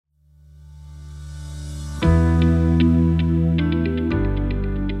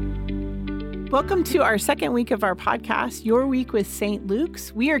Welcome to our second week of our podcast, Your Week with St.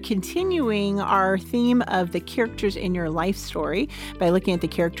 Luke's. We are continuing our theme of the characters in your life story by looking at the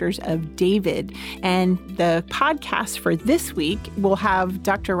characters of David. And the podcast for this week will have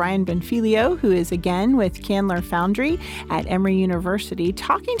Dr. Ryan Bonfiglio, who is again with Candler Foundry at Emory University,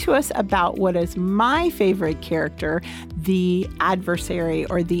 talking to us about what is my favorite character, the adversary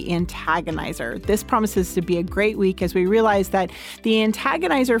or the antagonizer. This promises to be a great week as we realize that the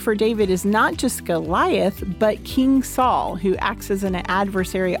antagonizer for David is not just Goliath, but King Saul, who acts as an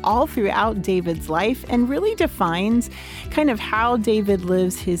adversary all throughout David's life and really defines kind of how David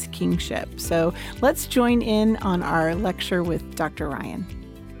lives his kingship. So let's join in on our lecture with Dr. Ryan.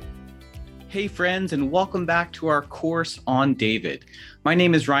 Hey friends, and welcome back to our course on David. My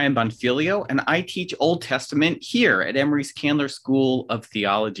name is Ryan Bonfiglio, and I teach Old Testament here at Emory's Candler School of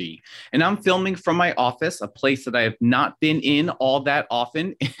Theology. And I'm filming from my office, a place that I have not been in all that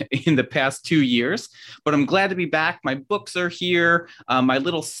often in the past 2 years, but I'm glad to be back. My books are here. My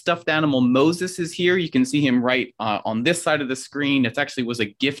little stuffed animal Moses is here. You can see him right on this side of the screen. It actually was a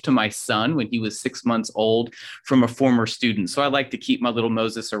gift to my son when he was 6 months old from a former student. So I like to keep my little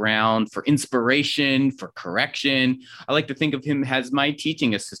Moses around for inspiration, for correction. I like to think of him as my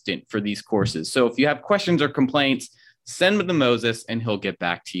teaching assistant for these courses. So if you have questions or complaints, send them to Moses and he'll get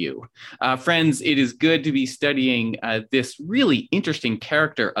back to you. Friends, it is good to be studying this really interesting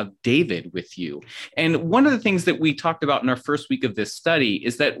character of David with you. And one of the things that we talked about in our first week of this study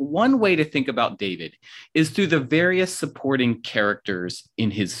is that one way to think about David is through the various supporting characters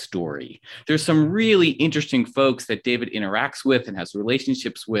in his story. There's some really interesting folks that David interacts with and has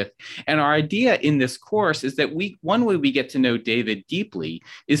relationships with. And our idea in this course is that one way we get to know David deeply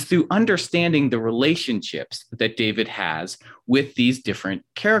is through understanding the relationships that David has with these different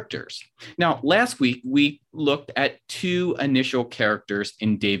characters. Now, last week, we looked at two initial characters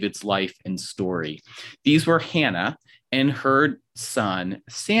in David's life and story. These were Hannah and her son,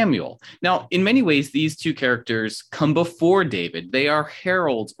 Samuel. Now, in many ways, these two characters come before David. They are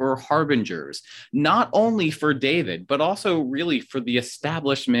heralds or harbingers, not only for David, but also really for the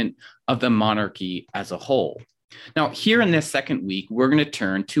establishment of the monarchy as a whole. Now, here in this second week, we're going to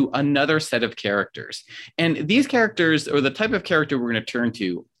turn to another set of characters. And these characters, or the type of character we're going to turn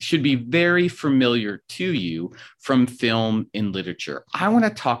to, should be very familiar to you from film and literature. I want to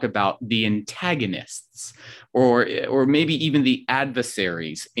talk about the antagonists, or maybe even the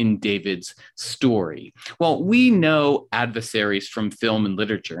adversaries in David's story. Well, we know adversaries from film and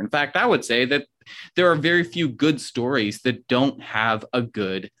literature. In fact, I would say that there are very few good stories that don't have a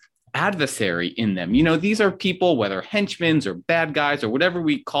good adversary in them. You know, these are people, whether henchmen or bad guys or whatever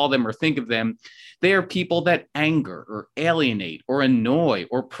we call them or think of them, they are people that anger or alienate or annoy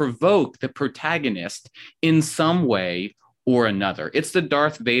or provoke the protagonist in some way or another. It's the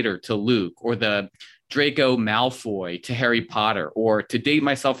Darth Vader to Luke, or the Draco Malfoy to Harry Potter, or to date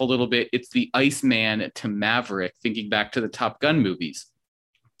myself a little bit, it's the Iceman to Maverick, thinking back to the Top Gun movies.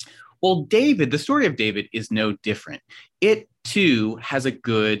 Well, David, the story of David is no different. It too has a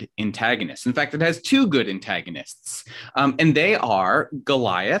good antagonist. In fact, it has two good antagonists, and they are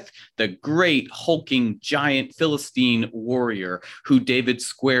Goliath, the great hulking giant Philistine warrior who David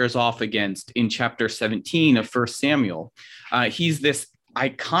squares off against in chapter 17 of 1 Samuel. He's this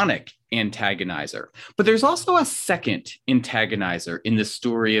iconic antagonizer. But there's also a second antagonizer in the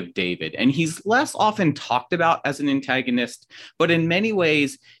story of David, and he's less often talked about as an antagonist, but in many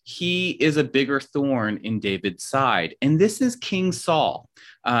ways, he is a bigger thorn in David's side, and this is King Saul.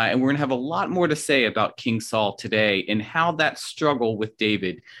 And we're going to have a lot more to say about King Saul today and how that struggle with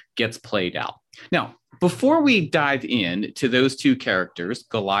David gets played out. Now, before we dive in to those two characters,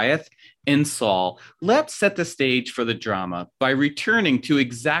 Goliath and Saul, let's set the stage for the drama by returning to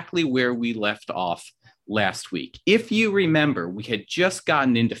exactly where we left off last week. If you remember, we had just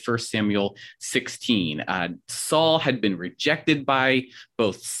gotten into 1 Samuel 16. Saul had been rejected by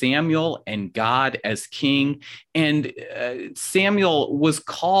both Samuel and God as king, and Samuel was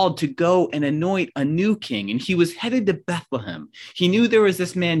called to go and anoint a new king, and he was headed to Bethlehem. He knew there was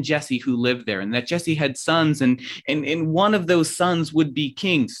this man Jesse who lived there, and that Jesse had sons, and one of those sons would be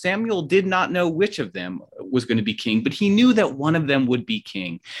king. Samuel did not know which of them was going to be king, but he knew that one of them would be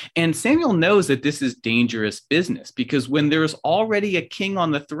king. And Samuel knows that this is dangerous business, because when there's already a king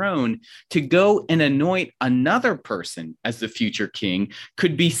on the throne, to go and anoint another person as the future king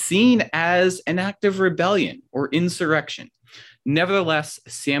could be seen as an act of rebellion or insurrection. Nevertheless,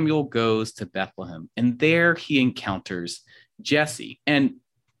 Samuel goes to Bethlehem, and there he encounters Jesse. And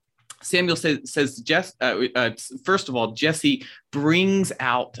Samuel says first of all, Jesse brings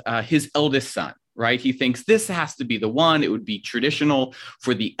out his eldest son, right? He thinks this has to be the one. It would be traditional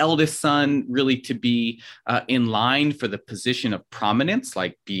for the eldest son really to be in line for the position of prominence,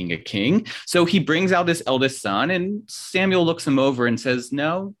 like being a king. So he brings out his eldest son, and Samuel looks him over and says,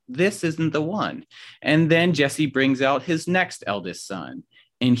 no, this isn't the one. And then Jesse brings out his next eldest son,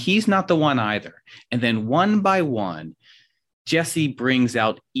 and he's not the one either. And then one by one, Jesse brings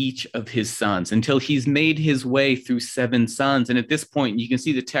out each of his sons until he's made his way through 7 sons. And at this point, you can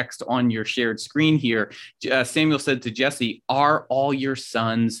see the text on your shared screen here. Samuel said to Jesse, are all your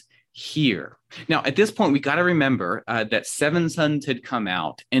sons here? Now, at this point, we got to remember that 7 sons had come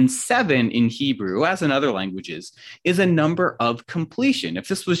out, and 7 in Hebrew, as in other languages, is a number of completion. If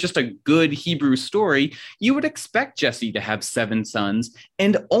this was just a good Hebrew story, you would expect Jesse to have 7 sons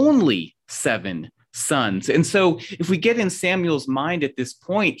and only 7 sons. And so if we get in Samuel's mind at this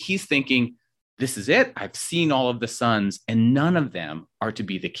point, he's thinking, this is it. I've seen all of the sons, and none of them are to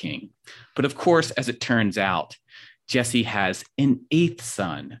be the king. But of course, as it turns out, Jesse has an 8th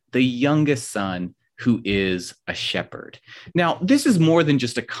son, the youngest son, who is a shepherd. Now, this is more than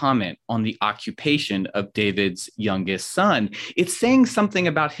just a comment on the occupation of David's youngest son. It's saying something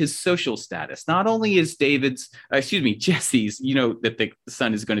about his social status. Not only is Jesse's, that the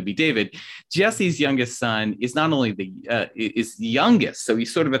son is going to be David. Jesse's youngest son is not only is the youngest, so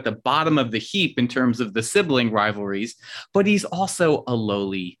he's sort of at the bottom of the heap in terms of the sibling rivalries, but he's also a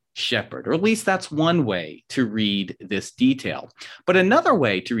lowly shepherd, or at least that's one way to read this detail. But another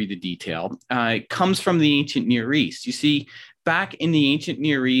way to read the detail comes from the ancient Near East. You see, back in the ancient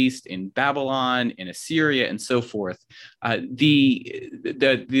Near East, in Babylon, in Assyria, and so forth,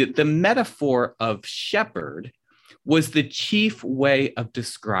 the metaphor of shepherd was the chief way of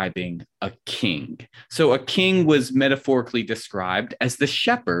describing a king. So a king was metaphorically described as the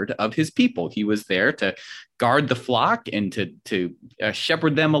shepherd of his people. He was there to guard the flock and to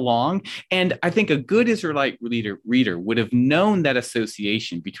shepherd them along. And I think a good Israelite reader would have known that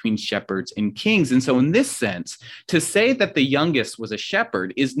association between shepherds and kings. And so in this sense, to say that the youngest was a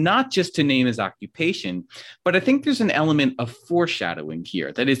shepherd is not just to name his occupation, but I think there's an element of foreshadowing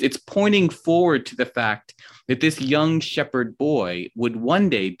here. That is, it's pointing forward to the fact that this young shepherd boy would one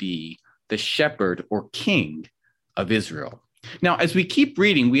day be the shepherd or king of Israel. Now, as we keep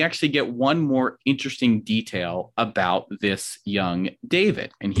reading, we actually get one more interesting detail about this young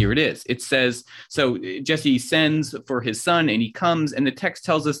David. And here it is. It says, so Jesse sends for his son and he comes, and the text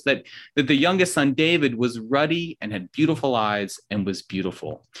tells us that the youngest son, David, was ruddy and had beautiful eyes and was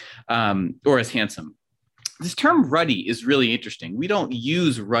beautiful, or as handsome. This term ruddy is really interesting. We don't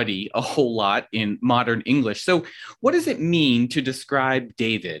use ruddy a whole lot in modern English. So what does it mean to describe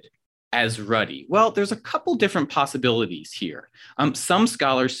David as ruddy? Well, there's a couple different possibilities here. Some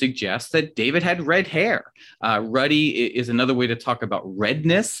scholars suggest that David had red hair. Ruddy is another way to talk about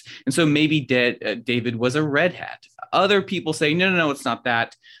redness. And so maybe David was a redhead. Other people say, no, it's not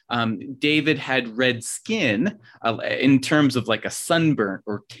that. David had red skin in terms of like a sunburnt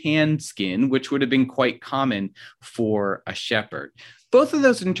or tanned skin, which would have been quite common for a shepherd. Both of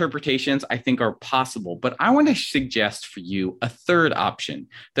those interpretations, I think, are possible, but I want to suggest for you a third option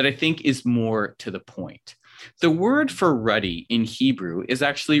that I think is more to the point. The word for ruddy in Hebrew is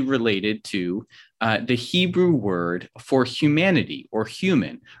actually related to the Hebrew word for humanity or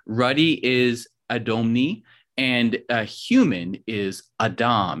human. Ruddy is Adomni, and human is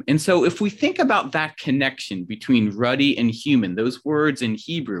Adam. And so if we think about that connection between ruddy and human, those words in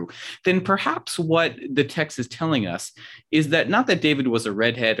Hebrew, then perhaps what the text is telling us is that not that David was a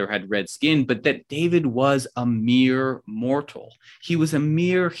redhead or had red skin, but that David was a mere mortal. He was a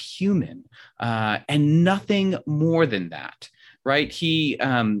mere human and nothing more than that, right?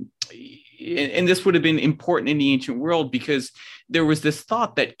 And this would have been important in the ancient world because there was this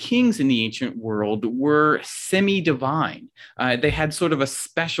thought that kings in the ancient world were semi-divine. They had sort of a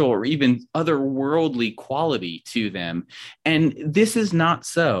special or even otherworldly quality to them. And this is not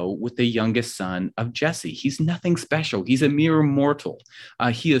so with the youngest son of Jesse. He's nothing special. He's a mere mortal.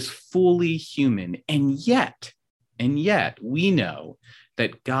 He is fully human. And yet we know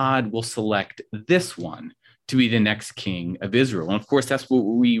that God will select this one to be the next king of Israel. And of course, that's what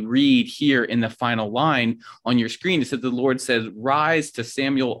we read here in the final line on your screen. It said, the Lord says, rise to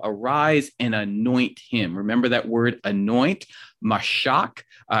Samuel, arise and anoint him. Remember that word anoint, mashach,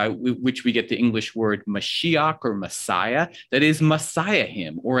 which we get the English word Mashiach or Messiah. That is, Messiah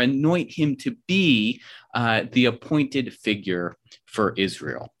him or anoint him to be the appointed figure for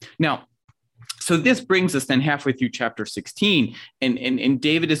Israel. Now, so this brings us then halfway through chapter 16, and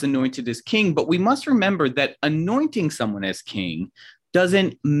David is anointed as king, but we must remember that anointing someone as king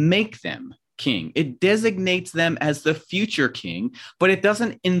doesn't make them king. It designates them as the future king, but it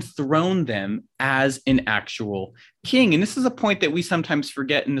doesn't enthrone them as an actual king. And this is a point that we sometimes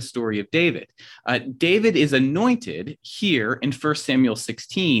forget in the story of David. David is anointed here in 1 Samuel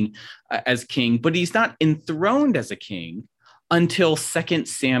 16 as king, but he's not enthroned as a king until 2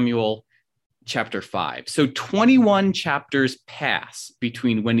 Samuel chapter 5. So 21 chapters pass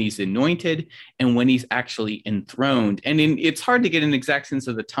between when he's anointed and when he's actually enthroned. And it's hard to get an exact sense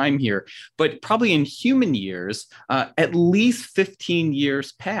of the time here, but probably in human years, at least 15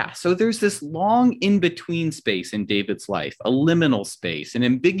 years pass. So there's this long in-between space in David's life, a liminal space, an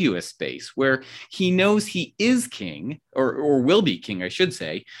ambiguous space where he knows he is king, or will be king, I should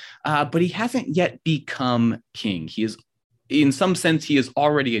say, but he hasn't yet become king. He is, in some sense, he is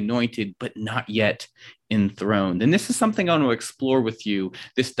already anointed, but not yet enthroned. And this is something I want to explore with you,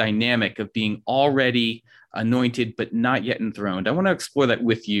 this dynamic of being already anointed, but not yet enthroned. I want to explore that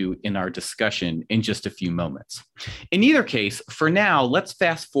with you in our discussion in just a few moments. In either case, for now, let's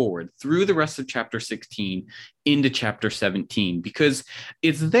fast forward through the rest of chapter 16 into chapter 17, because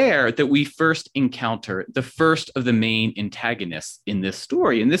it's there that we first encounter the first of the main antagonists in this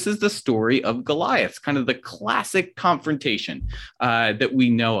story. And this is the story of Goliath, kind of the classic confrontation that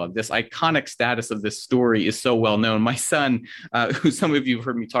we know of. This iconic status of this story is so well known. My son, who some of you have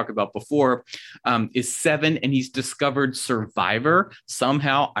heard me talk about before, is 7, and he's discovered Survivor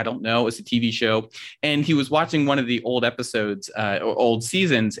somehow. I don't know. It's a TV show. And he was watching one of the old episodes, or old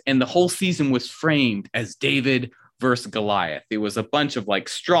seasons, and the whole season was framed as David versus Goliath. It was a bunch of like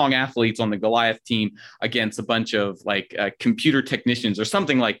strong athletes on the Goliath team against a bunch of like computer technicians or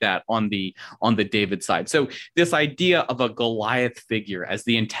something like that on the David side. So this idea of a Goliath figure as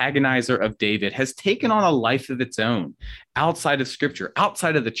the antagonizer of David has taken on a life of its own outside of scripture,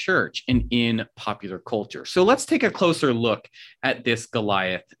 outside of the church, and in popular culture. So let's take a closer look at this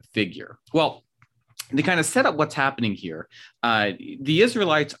Goliath figure. Well, to kind of set up what's happening here, the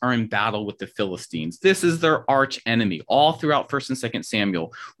Israelites are in battle with the Philistines. This is their arch enemy. All throughout 1 and 2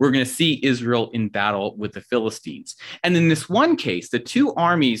 Samuel, we're going to see Israel in battle with the Philistines. And in this one case, the two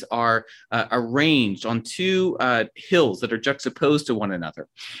armies are arranged on two hills that are juxtaposed to one another.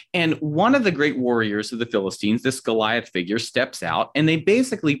 And one of the great warriors of the Philistines, this Goliath figure, steps out, and they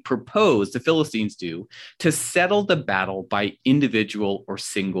basically propose, the Philistines do, to settle the battle by individual or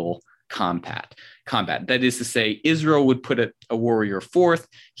single combat. That is to say, Israel would put a warrior forth.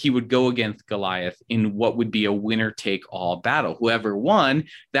 He would go against Goliath in what would be a winner-take-all battle. Whoever won,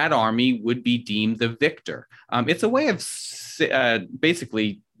 that army would be deemed the victor. It's a way of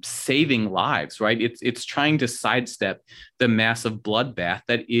basically saving lives, right? It's trying to sidestep the massive bloodbath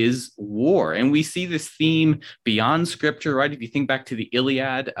that is war. And we see this theme beyond scripture, right? If you think back to the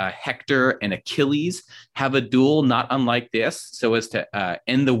Iliad, Hector and Achilles have a duel not unlike this, so as to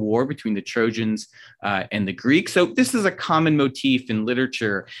end the war between the Trojans and the Greeks. So this is a common motif in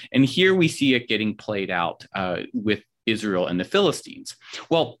literature. And here we see it getting played out with Israel and the Philistines.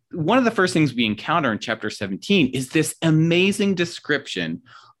 Well, one of the first things we encounter in chapter 17 is this amazing description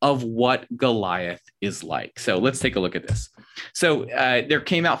of what Goliath is like. So let's take a look at this. So there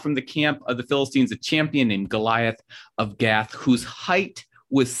came out from the camp of the Philistines a champion named Goliath of Gath, whose height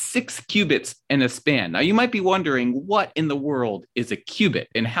was 6 cubits and a span. Now you might be wondering, what in the world is a cubit,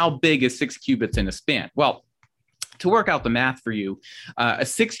 and how big is 6 cubits and a span? Well, to work out the math for you, a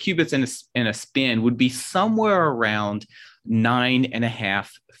 6 cubits and a span would be somewhere around 9.5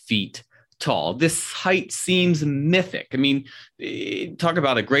 feet tall. This height seems mythic. I mean, talk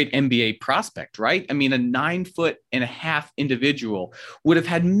about a great NBA prospect, right? I mean, a 9.5 foot individual would have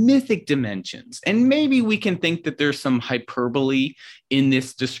had mythic dimensions. And maybe we can think that there's some hyperbole in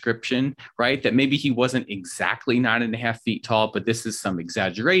this description, right? That maybe he wasn't exactly 9.5 feet tall, but this is some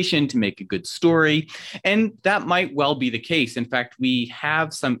exaggeration to make a good story. And that might well be the case. In fact, we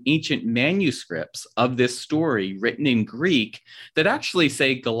have some ancient manuscripts of this story written in Greek that actually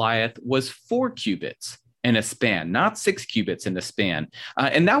say Goliath was 4 cubits in a span, not 6 cubits in a span.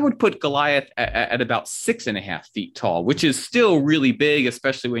 And that would put Goliath at about 6.5 feet tall, which is still really big,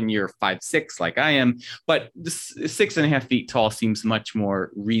 especially when you're 5'6" like I am. But 6.5 feet tall seems much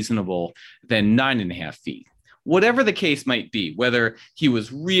more reasonable than 9.5 feet. Whatever the case might be, whether he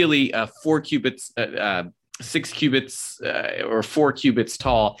was really 4 cubits, 6 cubits, or 4 cubits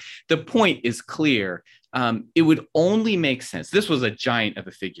tall, the point is clear. It would only make sense. This was a giant of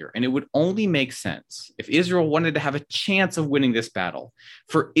a figure, and it would only make sense if Israel wanted to have a chance of winning this battle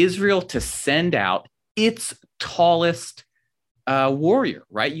for Israel to send out its tallest warrior,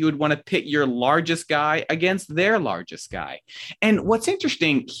 right? You would want to pit your largest guy against their largest guy. And what's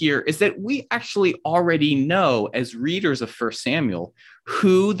interesting here is that we actually already know, as readers of 1 Samuel,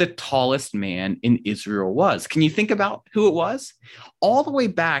 who the tallest man in Israel was. Can you think about who it was? All the way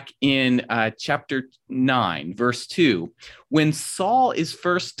back in chapter 9, verse 2, when Saul is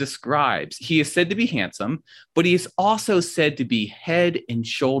first described, he is said to be handsome, but he is also said to be head and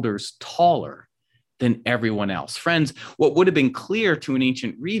shoulders taller than everyone else. Friends, what would have been clear to an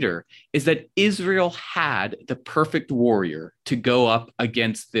ancient reader is that Israel had the perfect warrior to go up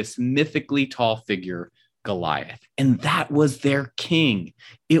against this mythically tall figure, Goliath. And that was their king.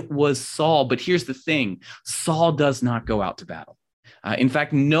 It was Saul. But here's the thing, Saul does not go out to battle. In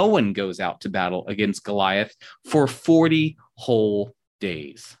fact, no one goes out to battle against Goliath for 40 whole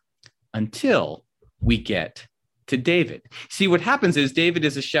days until we get to David. See, what happens is David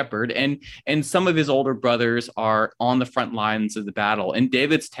is a shepherd, and some of his older brothers are on the front lines of the battle. And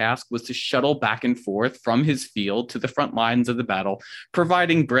David's task was to shuttle back and forth from his field to the front lines of the battle,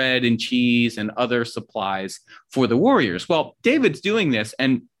 providing bread and cheese and other supplies for the warriors. Well, David's doing this,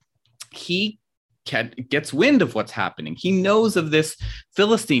 and he gets wind of what's happening. He knows of this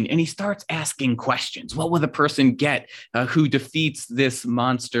Philistine, and he starts asking questions. What will the person get who defeats this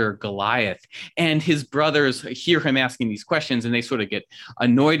monster Goliath? And his brothers hear him asking these questions, and they sort of get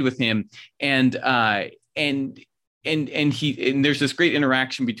annoyed with him. And there's this great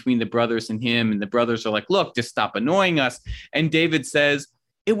interaction between the brothers and him, and the brothers are like, "Look, just stop annoying us." And David says,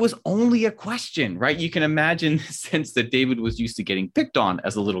 it was only a question, right? You can imagine the sense that David was used to getting picked on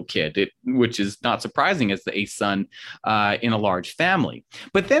as a little kid, which is not surprising as the eighth son in a large family.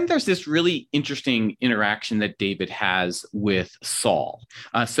 But then there's this really interesting interaction that David has with Saul.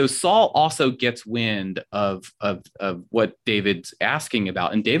 So Saul also gets wind of what David's asking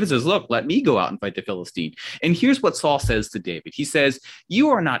about. And David says, look, let me go out and fight the Philistine. And here's what Saul says to David. He says, you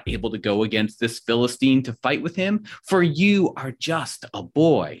are not able to go against this Philistine to fight with him, for you are just a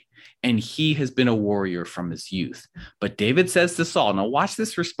boy, and he has been a warrior from his youth. But David says to Saul, now watch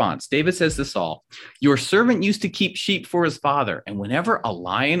this response. David says to Saul, your servant used to keep sheep for his father, and whenever a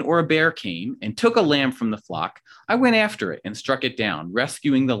lion or a bear came and took a lamb from the flock, I went after it and struck it down,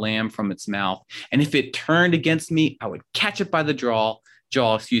 rescuing the lamb from its mouth. And if it turned against me, I would catch it by the jaw,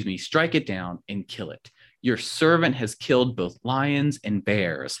 strike it down and kill it. Your servant has killed both lions and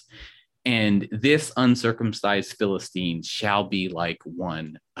bears, and this uncircumcised Philistine shall be like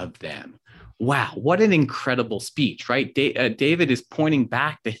one of them. Wow, what an incredible speech, right? David is pointing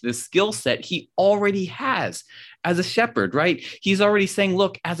back to the skill set he already has as a shepherd, right? He's already saying,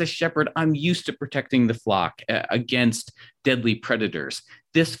 look, as a shepherd, I'm used to protecting the flock against deadly predators.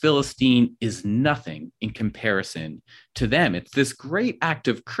 This Philistine is nothing in comparison to them. It's this great act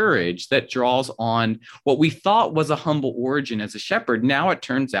of courage that draws on what we thought was a humble origin as a shepherd. Now it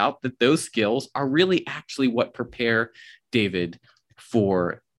turns out that those skills are really actually what prepare David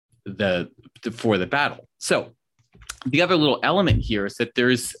for the battle. So the other little element here is that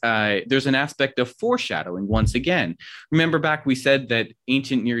there's an aspect of foreshadowing once again. Remember back we said that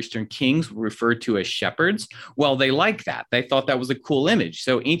ancient Near Eastern kings were referred to as shepherds. Well, they like that. They thought that was a cool image.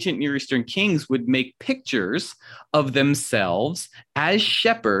 So ancient Near Eastern kings would make pictures of themselves as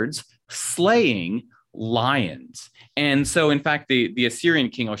shepherds slaying lions. And so, in fact, the Assyrian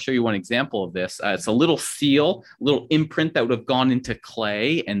king, I'll show you one example of this. It's a little seal, a little imprint that would have gone into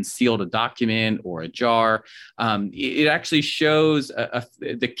clay and sealed a document or a jar. It actually shows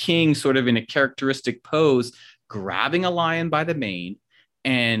the king sort of in a characteristic pose, grabbing a lion by the mane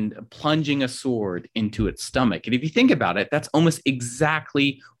and plunging a sword into its stomach. And if you think about it, that's almost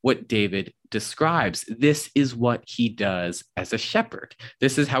exactly what David describes. This is what he does as a shepherd.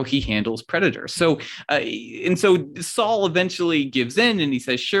 This is how he handles predators. So Saul eventually gives in and he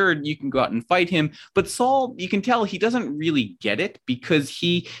says, sure, you can go out and fight him. But Saul, you can tell he doesn't really get it, because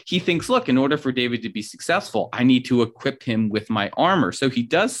he thinks, look, in order for David to be successful, I need to equip him with my armor. So he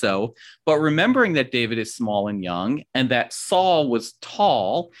does so, but remembering that David is small and young and that Saul was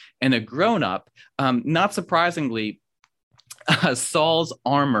tall and a grown-up, not surprisingly, Saul's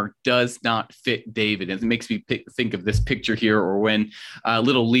armor does not fit David. And it makes me think of this picture here, or when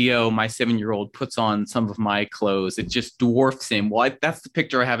little Leo, my 7-year-old, puts on some of my clothes, it just dwarfs him. Well, that's the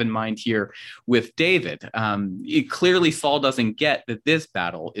picture I have in mind here with David. Clearly, Saul doesn't get that this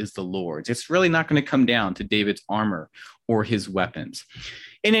battle is the Lord's. It's really not going to come down to David's armor or his weapons.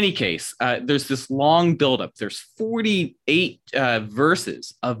 In any case, there's this long buildup. There's 48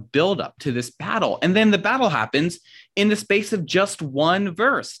 verses of buildup to this battle. And then the battle happens in the space of just one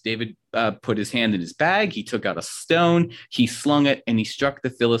verse. David put his hand in his bag. He took out a stone, he slung it, and he struck the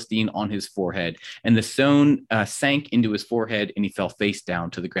Philistine on his forehead. And the stone sank into his forehead, and he fell face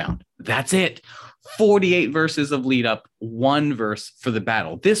down to the ground. That's it. 48 verses of lead up, one verse for the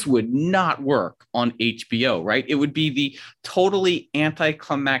battle. This would not work on HBO, right? It would be the totally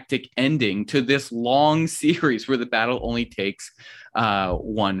anticlimactic ending to this long series where the battle only takes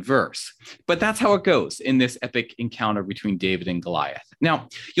one verse. But that's how it goes in this epic encounter between David and Goliath. Now,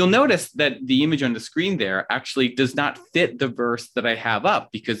 you'll notice that the image on the screen there actually does not fit the verse that I have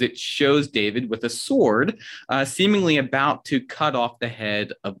up, because it shows David with a sword, seemingly about to cut off the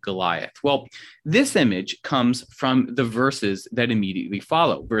head of Goliath. Well, this image comes from the verses that immediately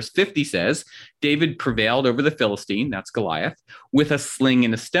follow. Verse 50 says, David prevailed over the Philistine, that's Goliath, with a sling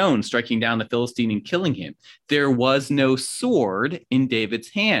and a stone, striking down the Philistine and killing him. There was no sword in David's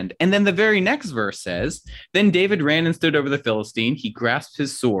hand. And then the very next verse says, then David ran and stood over the Philistine. He grasped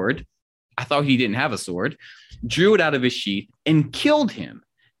his sword. I thought he didn't have a sword, drew it out of his sheath and killed him.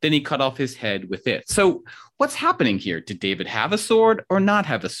 Then he cut off his head with it. So what's happening here? Did David have a sword or not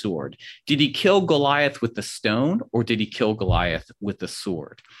have a sword? Did he kill Goliath with the stone, or did he kill Goliath with the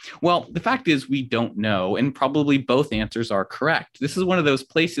sword? Well, the fact is we don't know, and probably both answers are correct. This is one of those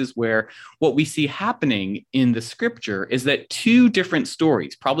places where what we see happening in the scripture is that two different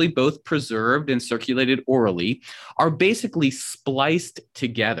stories, probably both preserved and circulated orally, are basically spliced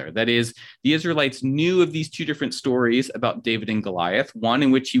together. That is, the Israelites knew of these two different stories about David and Goliath, one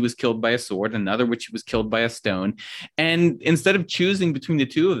in which he was killed by a sword, another which he was killed by a stone. And instead of choosing between the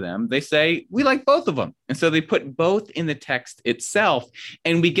two of them, they say, we like both of them. And so they put both in the text itself.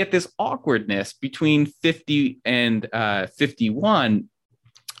 And we get this awkwardness between 50 and 51,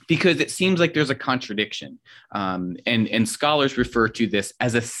 because it seems like there's a contradiction. And scholars refer to this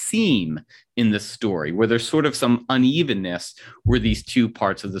as a seam in the story, where there's sort of some unevenness where these two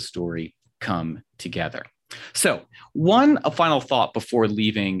parts of the story come together. So a final thought before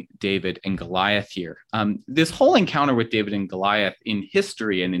leaving David and Goliath here. This whole encounter with David and Goliath in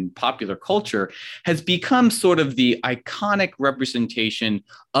history and in popular culture has become sort of the iconic representation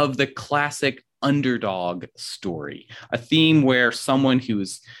of the classic underdog story, a theme where someone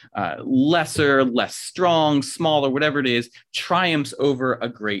who's lesser, less strong, smaller, whatever it is, triumphs over a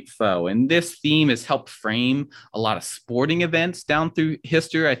great foe. And this theme has helped frame a lot of sporting events down through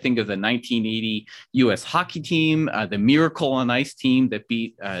history. I think of the 1980 U.S. hockey team, the Miracle on Ice team that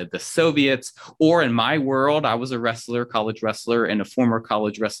beat the Soviets. Or in my world, I was a wrestler, college wrestler, and a former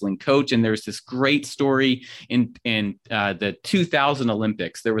college wrestling coach. And there's this great story in the 2000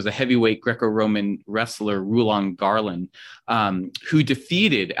 Olympics. There was a heavyweight Greco-Roman wrestler, Rulon Garland, who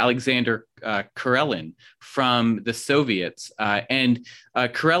defeated Alexander Karelin from the Soviets. And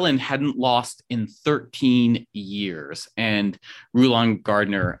Karelin hadn't lost in 13 years, and Rulon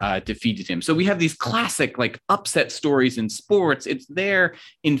Gardner defeated him. So we have these classic upset stories in sports. It's there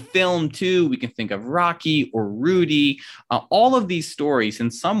in film too. We can think of Rocky or Rudy. All of these stories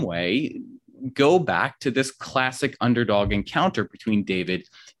in some way go back to this classic underdog encounter between David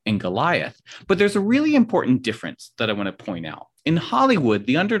and Goliath. But there's a really important difference that I want to point out. In Hollywood,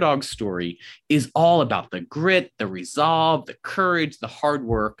 the underdog story is all about the grit, the resolve, the courage, the hard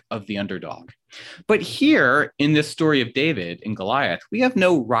work of the underdog. But here in this story of David and Goliath, we have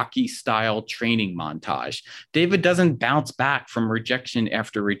no Rocky-style training montage. David doesn't bounce back from rejection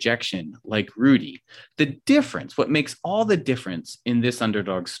after rejection like Rudy. The difference, what makes all the difference in this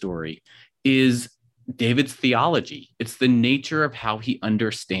underdog story, is David's theology. It's the nature of how he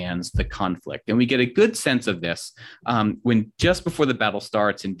understands the conflict. And we get a good sense of this when just before the battle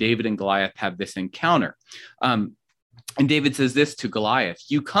starts and David and Goliath have this encounter. And David says this to Goliath: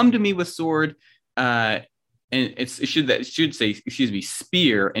 you come to me with sword, and it should say,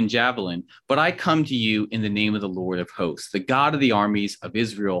 spear and javelin, but I come to you in the name of the Lord of hosts, the God of the armies of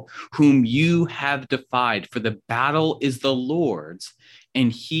Israel, whom you have defied, for the battle is the Lord's,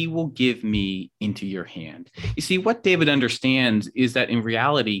 and he will give me into your hand. You see, what David understands is that in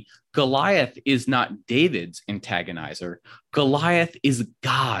reality, Goliath is not David's antagonizer. Goliath is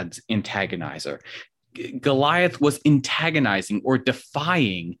God's antagonizer. Goliath was antagonizing or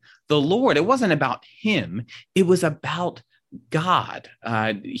defying the Lord. It wasn't about him. It was about God.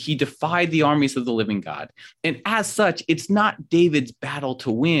 He defied the armies of the living God. And as such, it's not David's battle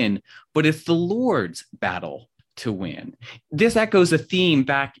to win, but it's the Lord's battle to win. This echoes a theme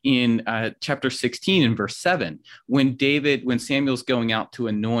back in chapter 16 and verse 7, when Samuel's going out to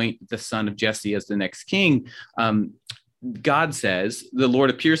anoint the son of Jesse as the next king. God says, the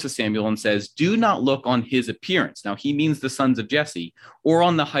Lord appears to Samuel and says, do not look on his appearance. Now he means the sons of Jesse, or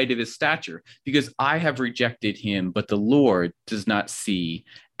on the height of his stature, because I have rejected him, but the Lord does not see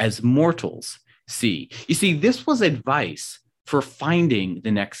as mortals see. You see, this was advice for finding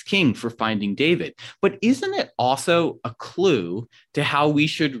the next king, for finding David. But isn't it also a clue to how we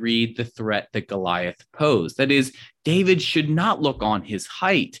should read the threat that Goliath posed? That is, David should not look on his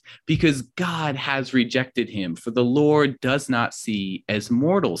height because God has rejected him, for the Lord does not see as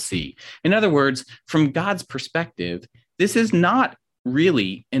mortals see. In other words, from God's perspective, this is not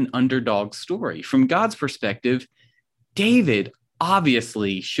really an underdog story. From God's perspective, David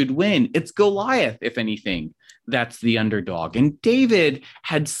obviously should win. It's Goliath, if anything, that's the underdog. And David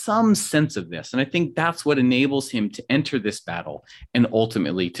had some sense of this. And I think that's what enables him to enter this battle and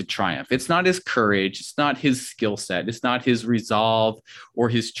ultimately to triumph. It's not his courage, it's not his skill set, it's not his resolve or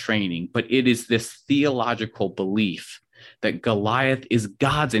his training, but it is this theological belief that Goliath is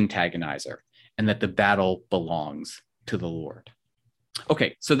God's antagonizer and that the battle belongs to the Lord.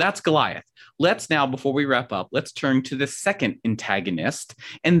 Okay, so that's Goliath. Let's now, before we wrap up, let's turn to the second antagonist,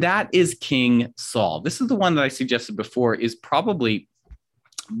 and that is King Saul. This is the one that I suggested before is probably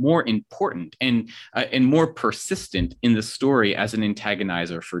more important and more persistent in the story as an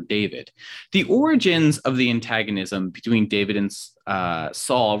antagonizer for David. The origins of the antagonism between David and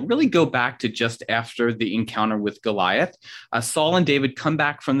Saul really go back to just after the encounter with Goliath. Saul and David come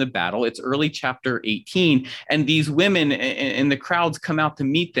back from the battle. It's early chapter 18, and these women and the crowds come out to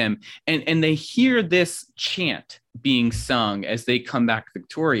meet them, and they hear this chant being sung as they come back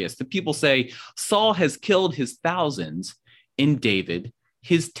victorious. The people say, Saul has killed his thousands and David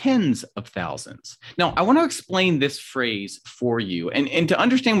his tens of thousands. Now, I want to explain this phrase for you. And to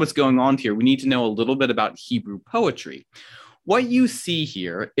understand what's going on here, we need to know a little bit about Hebrew poetry. What you see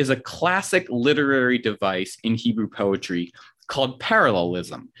here is a classic literary device in Hebrew poetry called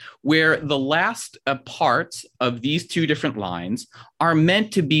parallelism, where the last parts of these two different lines are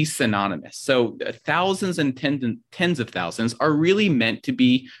meant to be synonymous. So thousands and tens of thousands are really meant to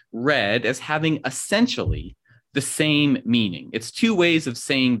be read as having essentially the same meaning. It's two ways of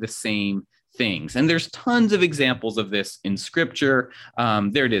saying the same things. And there's tons of examples of this in scripture.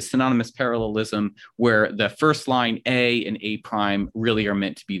 There it is, synonymous parallelism, where the first line A and A prime really are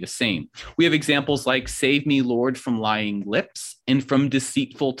meant to be the same. We have examples like, save me, Lord, from lying lips and from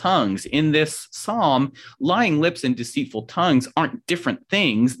deceitful tongues. In this psalm, lying lips and deceitful tongues aren't different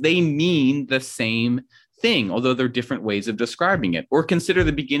things. They mean the same thing, although they're different ways of describing it. Or consider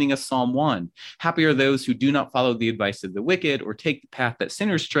the beginning of Psalm 1. Happy are those who do not follow the advice of the wicked, or take the path that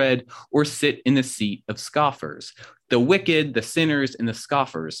sinners tread, or sit in the seat of scoffers. The wicked, the sinners, and the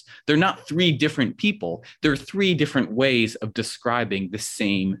scoffers, they're not three different people. They're three different ways of describing the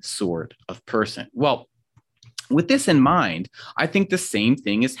same sort of person. Well, with this in mind, I think the same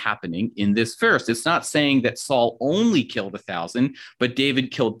thing is happening in this verse. It's not saying that Saul only killed 1,000, but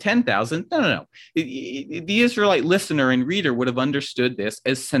David killed 10,000. No. The Israelite listener and reader would have understood this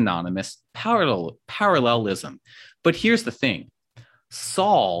as synonymous parallelism. But here's the thing.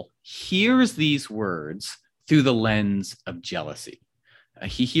 Saul hears these words through the lens of jealousy.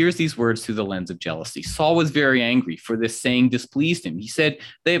 He hears these words through the lens of jealousy. Saul was very angry, for this saying displeased him. He said,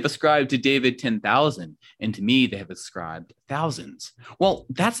 they have ascribed to David 10,000, and to me they have ascribed thousands. Well,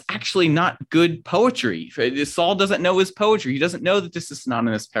 that's actually not good poetry. Saul doesn't know his poetry. He doesn't know that this is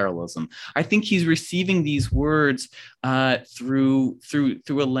synonymous parallelism. I think he's receiving these words through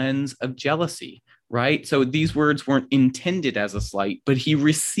a lens of jealousy. Right? So these words weren't intended as a slight, but he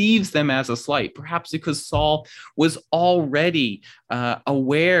receives them as a slight, perhaps because Saul was already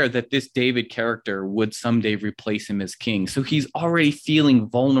aware that this David character would someday replace him as king. So he's already feeling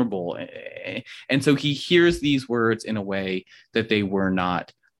vulnerable. And so he hears these words in a way that they were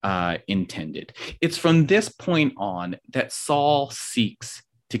not intended. It's from this point on that Saul seeks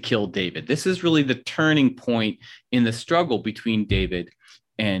to kill David. This is really the turning point in the struggle between David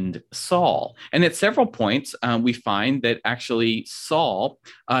and Saul. And at several points, we find that actually Saul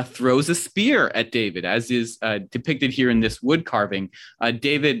throws a spear at David, as is depicted here in this wood carving.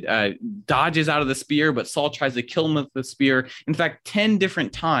 David dodges out of the spear, but Saul tries to kill him with the spear. In fact, 10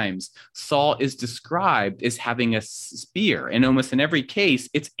 different times, Saul is described as having a spear, and almost in every case,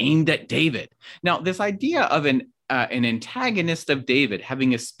 it's aimed at David. Now, this idea of an antagonist of David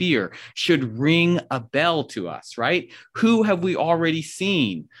having a spear should ring a bell to us, right? Who have we already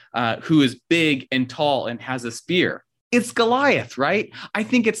seen who is big and tall and has a spear? It's Goliath, right? I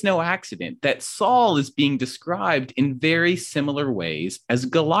think it's no accident that Saul is being described in very similar ways as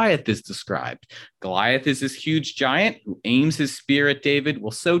Goliath is described. Goliath is this huge giant who aims his spear at David.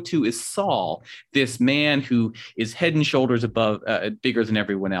 Well, so too is Saul, this man who is head and shoulders above, bigger than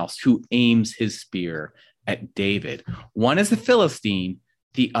everyone else, who aims his spear at David. One is a Philistine,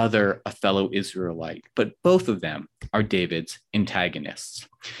 the other a fellow Israelite, but both of them are David's antagonists.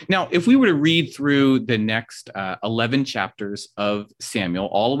 Now, if we were to read through the next 11 chapters of Samuel,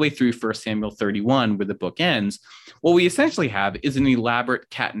 all the way through 1 Samuel 31, where the book ends, what we essentially have is an elaborate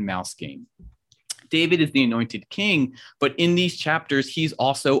cat and mouse game. David is the anointed king, but in these chapters, he's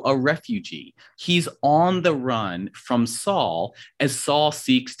also a refugee. He's on the run from Saul as Saul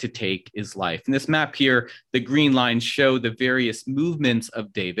seeks to take his life. In this map here, the green lines show the various movements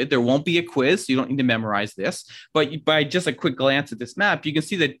of David. There won't be a quiz, so you don't need to memorize this, but by just a quick glance at this map, you can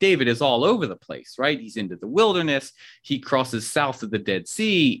see that David is all over the place, right? He's into the wilderness. He crosses south of the Dead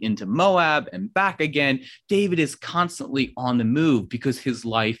Sea into Moab and back again. David is constantly on the move because his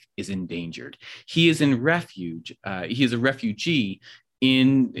life is endangered. He is in refuge. He is a refugee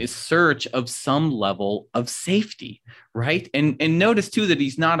in search of some level of safety, right? And notice too that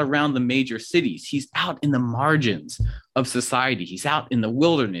he's not around the major cities. He's out in the margins of society. He's out in the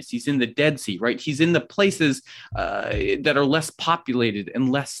wilderness. He's in the Dead Sea, right? He's in the places that are less populated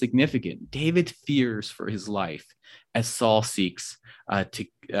and less significant. David fears for his life as Saul seeks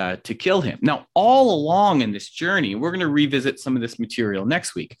to kill him. Now, all along in this journey, we're going to revisit some of this material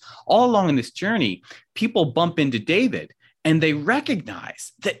next week. All along in this journey, people bump into David and they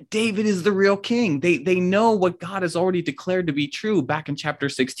recognize that David is the real king. They know what God has already declared to be true back in chapter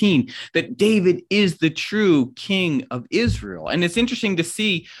 16, that David is the true king of Israel. And it's interesting to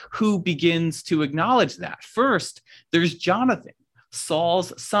see who begins to acknowledge that. First, there's Jonathan,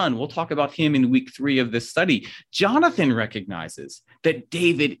 Saul's son. We'll talk about him in week 3 of this study. Jonathan recognizes that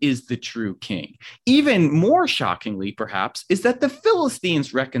David is the true king. Even more shockingly, perhaps, is that the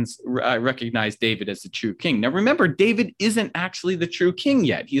Philistines recognize David as the true king. Now, remember, David isn't actually the true king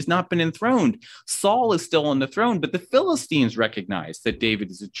yet. He has not been enthroned. Saul is still on the throne, but the Philistines recognize that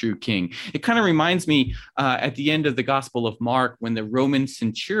David is a true king. It kind of reminds me at the end of the Gospel of Mark when the Roman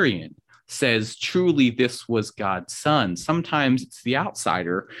centurion says, truly, this was God's son. Sometimes it's the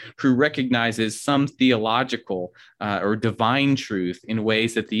outsider who recognizes some theological or divine truth in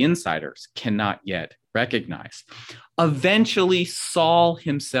ways that the insiders cannot yet recognize. Eventually, Saul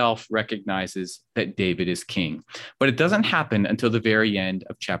himself recognizes that David is king, but it doesn't happen until the very end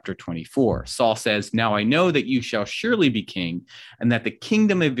of chapter 24. Saul says, now I know that you shall surely be king, and that the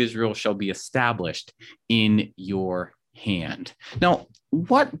kingdom of Israel shall be established in your hand. Now,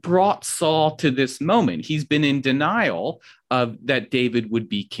 what brought Saul to this moment? He's been in denial of that David would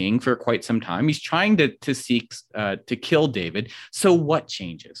be king for quite some time. He's trying to seek to kill David. So what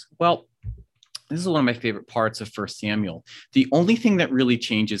changes? Well, this is one of my favorite parts of 1 Samuel. The only thing that really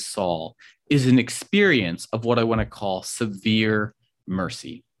changes Saul is an experience of what I want to call severe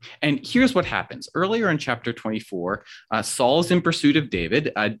mercy. And here's what happens. Earlier in chapter 24, Saul is in pursuit of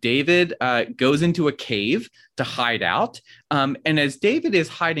David. David goes into a cave to hide out. And as David is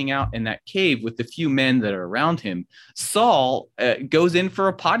hiding out in that cave with the few men that are around him, Saul goes in for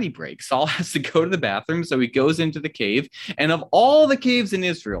a potty break. Saul has to go to the bathroom, so he goes into the cave. And of all the caves in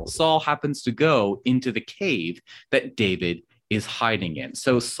Israel, Saul happens to go into the cave that David is hiding in.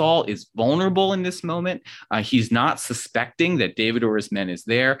 So Saul is vulnerable in this moment. He's not suspecting that David or his men is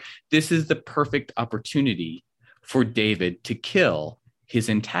there. This is the perfect opportunity for David to kill his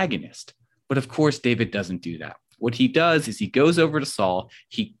antagonist. But of course, David doesn't do that. What he does is he goes over to Saul,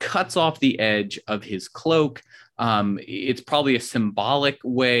 he cuts off the edge of his cloak. It's probably a symbolic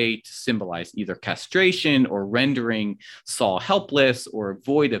way to symbolize either castration or rendering Saul helpless or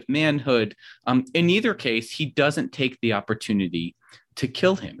void of manhood. In either case, he doesn't take the opportunity to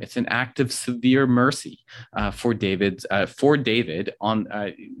kill him. It's an act of severe mercy for David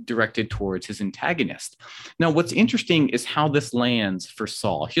directed towards his antagonist. Now, what's interesting is how this lands for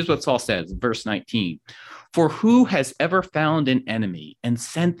Saul. Here's what Saul says, verse 19. For who has ever found an enemy and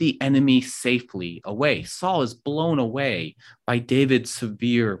sent the enemy safely away? Saul is blown away by David's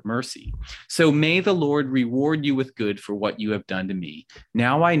severe mercy. So may the Lord reward you with good for what you have done to me.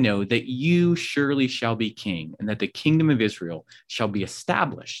 Now I know that you surely shall be king, and that the kingdom of Israel shall be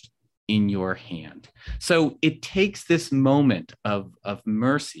established in your hand. So it takes this moment of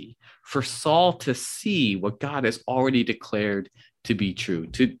mercy for Saul to see what God has already declared to be true,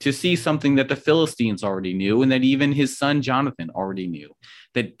 to see something that the Philistines already knew, and that even his son Jonathan already knew,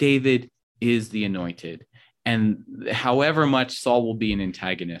 that David is the anointed. And however much Saul will be an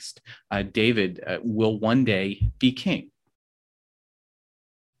antagonist, David will one day be king.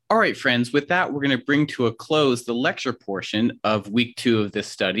 All right, friends, with that, we're going to bring to a close the lecture portion of week 2 of this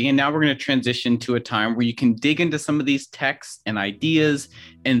study. And now we're going to transition to a time where you can dig into some of these texts and ideas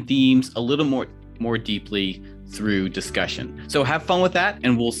and themes a little more deeply through discussion. So have fun with that,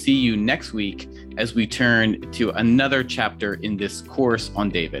 and we'll see you next week as we turn to another chapter in this course on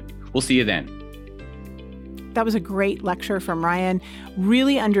David. We'll see you then. That was a great lecture from Ryan.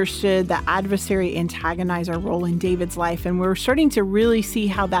 Really understood the adversary antagonizer role in David's life. And we're starting to really see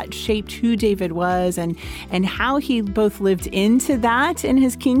how that shaped who David was and how he both lived into that in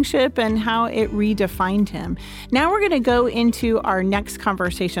his kingship and how it redefined him. Now we're going to go into our next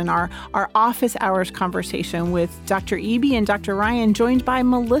conversation, our office hours conversation with Dr. Eby and Dr. Ryan, joined by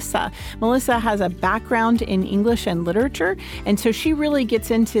Melissa. Melissa has a background in English and literature, and so she really gets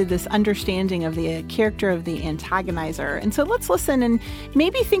into this understanding of the character of the antagonizer. And so let's listen and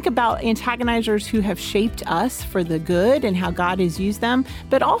maybe think about antagonizers who have shaped us for the good and how God has used them,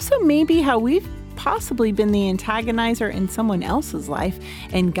 but also maybe how we've possibly been the antagonizer in someone else's life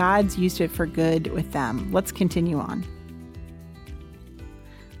and God's used it for good with them. Let's continue on.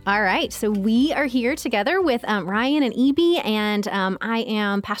 All right, so we are here together with Ryan and Eby, and I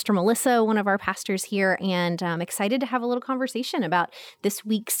am Pastor Melissa, one of our pastors here, and I'm excited to have a little conversation about this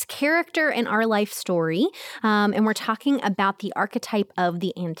week's character in our life story, and we're talking about the archetype of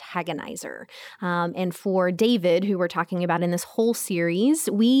the antagonizer. And for David, who we're talking about in this whole series,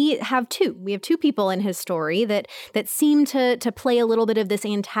 we have two people in his story that seem to play a little bit of this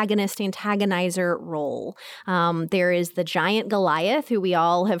antagonizer role. There is the giant Goliath, who we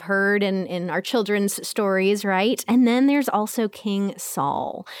all have heard in our children's stories, right? And then there's also King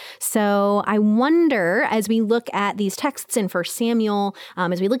Saul. So I wonder, as we look at these texts in 1 Samuel,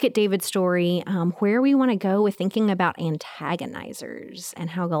 as we look at David's story, where we want to go with thinking about antagonizers and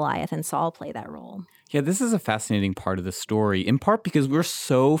how Goliath and Saul play that role. Yeah, this is a fascinating part of the story, in part because we're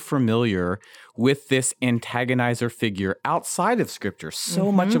so familiar with this antagonizer figure outside of Scripture.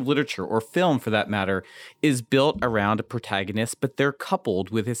 So much of literature, or film for that matter, is built around a protagonist, but they're coupled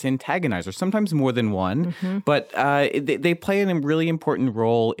with this antagonizer, sometimes more than one, but they play a really important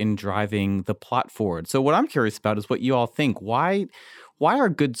role in driving the plot forward. So what I'm curious about is what you all think. Why are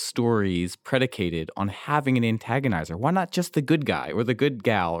good stories predicated on having an antagonizer? Why not just the good guy or the good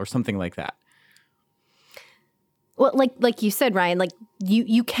gal or something like that? Well, like you said, Ryan, like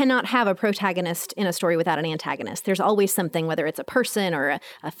you cannot have a protagonist in a story without an antagonist. There's always something, whether it's a person or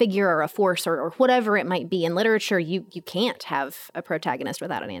a figure or a force or whatever it might be. In literature, you can't have a protagonist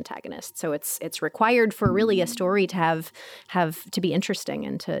without an antagonist. So it's required for really a story to have to be interesting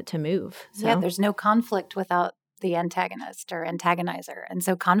and to move. So. Yeah, there's no conflict without the antagonist or antagonizer. And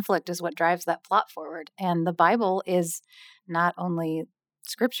so conflict is what drives that plot forward. And the Bible is not only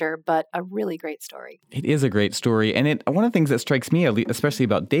Scripture, but a really great story. It is a great story. And one of the things that strikes me, especially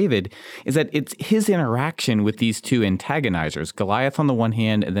about David, is that it's his interaction with these two antagonizers, Goliath on the one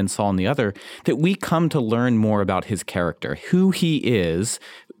hand and then Saul on the other, that we come to learn more about his character, who he is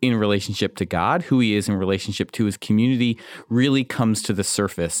in relationship to God, who he is in relationship to his community, really comes to the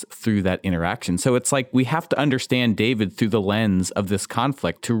surface through that interaction. So it's like we have to understand David through the lens of this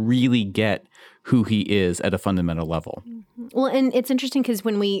conflict to really get who he is at a fundamental level. Well, and it's interesting because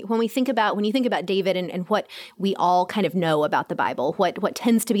when you think about David and what we all kind of know about the Bible, what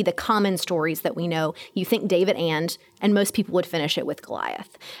tends to be the common stories that we know, you think David and most people would finish it with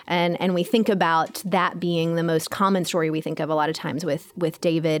Goliath. And we think about that being the most common story we think of a lot of times with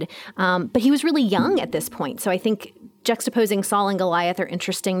David. But he was really young at this point. So I think juxtaposing Saul and Goliath are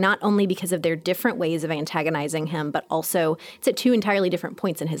interesting, not only because of their different ways of antagonizing him, but also it's at two entirely different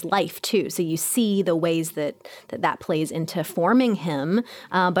points in his life, too. So you see the ways that plays into forming him,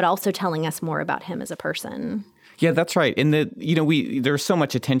 but also telling us more about him as a person. Yeah, that's right. And there's so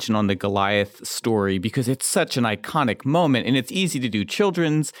much attention on the Goliath story because it's such an iconic moment, and it's easy to do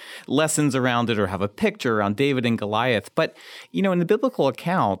children's lessons around it or have a picture around David and Goliath. But, in the biblical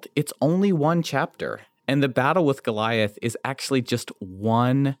account, it's only one chapter. And the battle with Goliath is actually just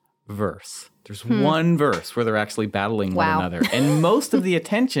one verse. There's one verse where they're actually battling one another. And most of the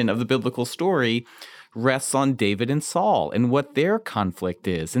attention of the biblical story rests on David and Saul and what their conflict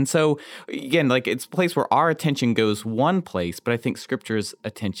is. And so, again, it's a place where our attention goes one place, but I think Scripture's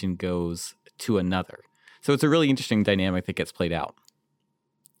attention goes to another. So it's a really interesting dynamic that gets played out.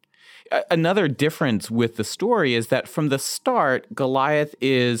 Another difference with the story is that from the start, Goliath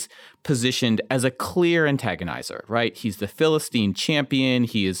is positioned as a clear antagonizer, right? He's the Philistine champion.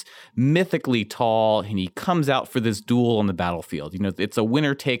 He is mythically tall, and he comes out for this duel on the battlefield. It's a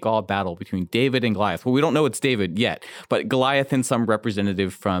winner-take-all battle between David and Goliath. Well, we don't know it's David yet, but Goliath and some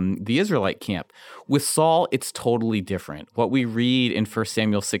representative from the Israelite camp. With Saul, it's totally different. What we read in 1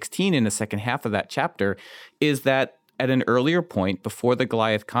 Samuel 16 in the second half of that chapter is that at an earlier point, before the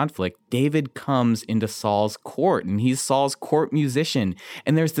Goliath conflict, David comes into Saul's court, and he's Saul's court musician.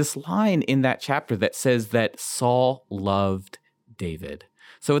 And there's this line in that chapter that says that Saul loved David.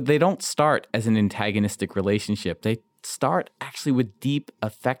 So they don't start as an antagonistic relationship. They start actually with deep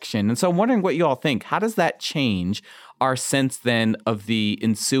affection. And so I'm wondering what you all think. How does that change our sense then of the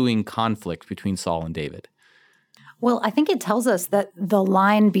ensuing conflict between Saul and David? Well, I think it tells us that the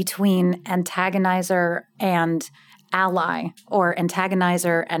line between antagonizer and ally, or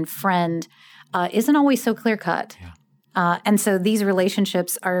antagonizer and friend, isn't always so clear-cut. Yeah. And so these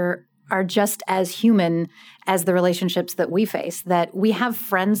relationships are just as human as the relationships that we face, that we have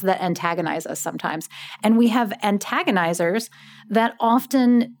friends that antagonize us sometimes. And we have antagonizers that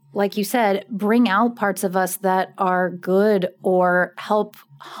often, like you said, bring out parts of us that are good or help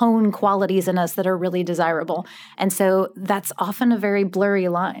hone qualities in us that are really desirable. And so that's often a very blurry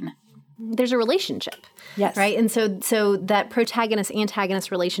line. There's a relationship. Yes. Right. And so that protagonist-antagonist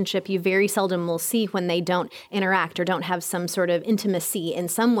relationship you very seldom will see when they don't interact or don't have some sort of intimacy in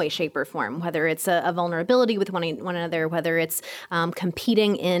some way, shape, or form, whether it's a vulnerability with one another, whether it's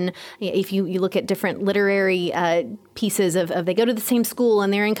competing in, if you look at different literary pieces of they go to the same school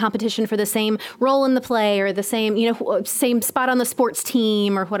and they're in competition for the same role in the play or the same, same spot on the sports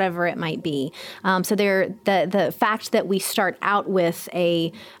team or whatever it might be. So the fact that we start out with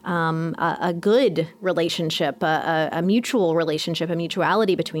a good relationship, a mutual relationship, a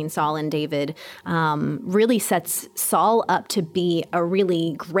mutuality between Saul and David really sets Saul up to be a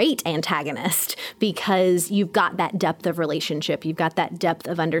really great antagonist, because you've got that depth of relationship. You've got that depth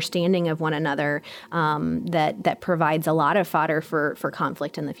of understanding of one another that provides a lot of fodder for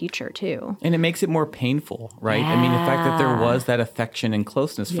conflict in the future, too. And it makes it more painful, right? Yeah. I mean, the fact that there was that affection and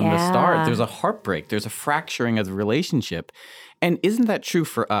closeness from the start, there's a heartbreak, there's a fracturing of the relationship. And isn't that true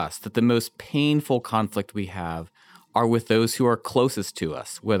for us, that the most painful conflict we have are with those who are closest to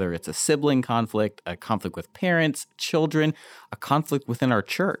us, whether it's a sibling conflict, a conflict with parents, children, a conflict within our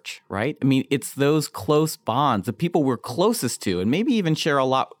church, right? I mean, it's those close bonds, the people we're closest to, and maybe even share a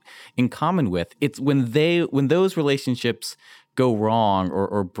lot in common with. It's when those relationships go wrong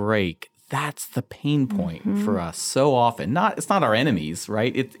or break, that's the pain point for us so often. It's not our enemies,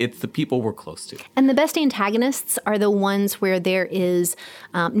 right? It's the people we're close to. And the best antagonists are the ones where there is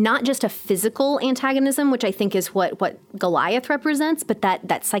not just a physical antagonism, which I think is what Goliath represents, but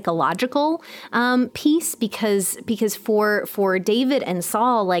that psychological piece, because for David and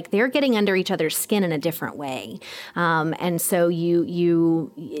Saul, like, they're getting under each other's skin in a different way. And so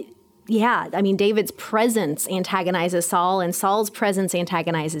yeah, I mean, David's presence antagonizes Saul, and Saul's presence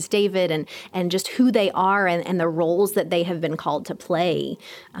antagonizes David, and just who they are and the roles that they have been called to play.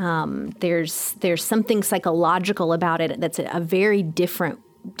 There's something psychological about it that's a very different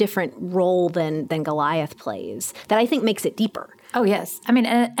role than Goliath plays that I think makes it deeper. Oh, yes. I mean,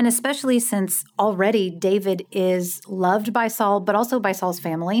 and especially since already David is loved by Saul, but also by Saul's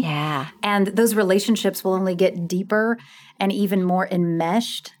family. Yeah. And those relationships will only get deeper and even more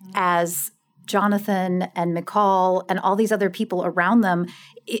enmeshed as Jonathan and Michal and all these other people around them.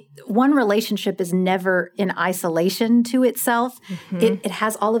 One relationship is never in isolation to itself. It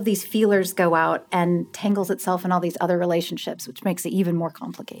has all of these feelers go out and tangles itself in all these other relationships, which makes it even more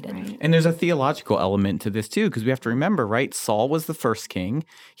complicated. Right. And there's a theological element to this too, because we have to remember, right? Saul was the first king.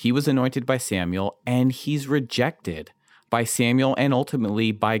 He was anointed by Samuel, and he's rejected by Samuel and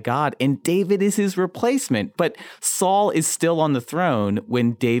ultimately by God. And David is his replacement. But Saul is still on the throne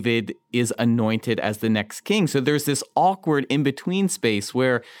when David is anointed as the next king. So there's this awkward in-between space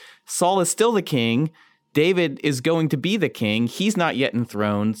where Saul is still the king, David is going to be the king, he's not yet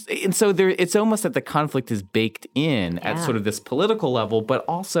enthroned. And so it's almost that the conflict is baked in at sort of this political level, but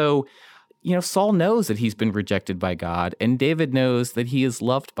also, Saul knows that he's been rejected by God, and David knows that he is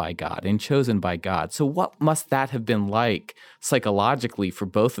loved by God and chosen by God. So what must that have been like psychologically for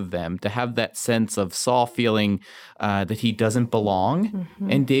both of them, to have that sense of Saul feeling that he doesn't belong,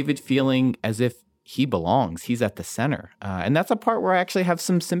 and David feeling as if he belongs, he's at the center. And that's a part where I actually have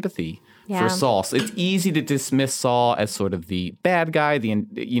some sympathy for Saul. So it's easy to dismiss Saul as sort of the bad guy, the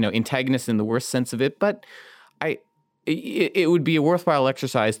antagonist in the worst sense of it, but it would be a worthwhile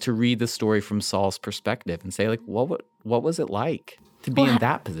exercise to read the story from Saul's perspective and say, like, what was it like to be in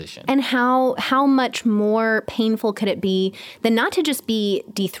that position? And how much more painful could it be than not to just be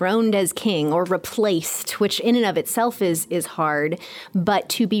dethroned as king or replaced, which in and of itself is hard, but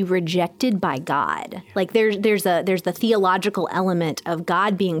to be rejected by God. Yeah. Like there's the theological element of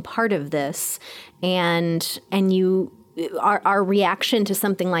God being part of this, and you. Our reaction to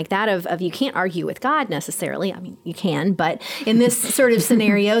something like that of you can't argue with God necessarily. I mean, you can, but in this sort of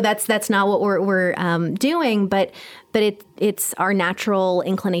scenario, that's not what we're doing. But But it's our natural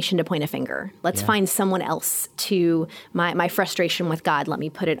inclination to point a finger. Let's find someone else to my frustration with God. Let me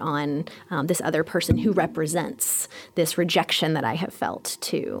put it on this other person who represents this rejection that I have felt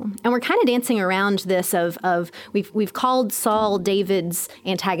too. And we're kind of dancing around this of we've called Saul David's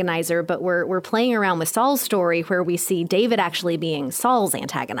antagonizer, but we're playing around with Saul's story where we see David actually being Saul's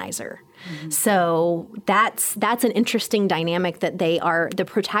antagonizer. So that's an interesting dynamic that they are the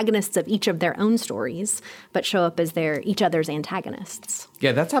protagonists of each of their own stories, but show up as each other's antagonists.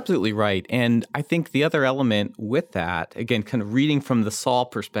 Yeah, that's absolutely right. And I think the other element with that, again, kind of reading from the Saul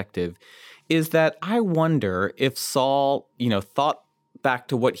perspective, is that I wonder if Saul, thought back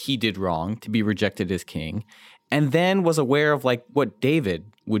to what he did wrong to be rejected as king, and then was aware of like what David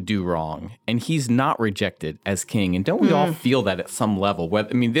would do wrong, and he's not rejected as king. And don't we all feel that at some level?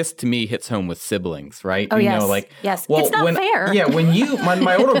 This to me hits home with siblings, right? Oh, yes. Yes. Well, it's not fair. Yeah, when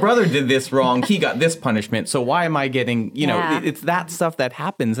my older brother did this wrong, he got this punishment. So why am I getting, it's that stuff that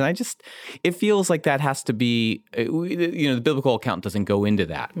happens. And it feels like that has to be, the biblical account doesn't go into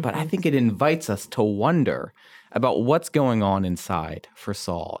that. But I think it invites us to wonder about what's going on inside for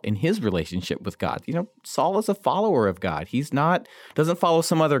Saul in his relationship with God. Saul is a follower of God. Doesn't follow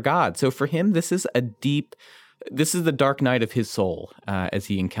some other God. So for him, this is the dark night of his soul as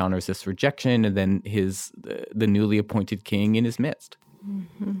he encounters this rejection and then the newly appointed king in his midst.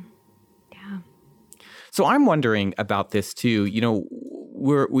 Mm-hmm. Yeah. So I'm wondering about this too.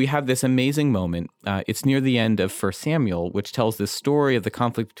 We have this amazing moment. It's near the end of 1 Samuel, which tells this story of the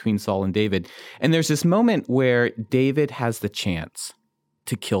conflict between Saul and David. And there's this moment where David has the chance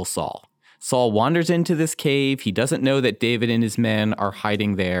to kill Saul. Saul wanders into this cave. He doesn't know that David and his men are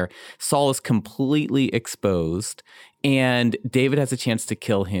hiding there. Saul is completely exposed, and David has a chance to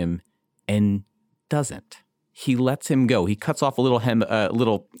kill him and doesn't. He lets him go. He cuts off a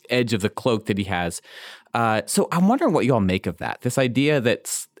little edge of the cloak that he has. So I'm wondering what you all make of that. This idea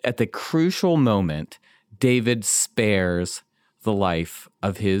that at the crucial moment, David spares the life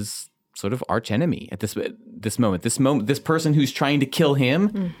of his sort of archenemy at this moment. This person who's trying to kill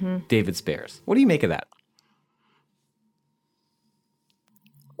him, David spares. What do you make of that?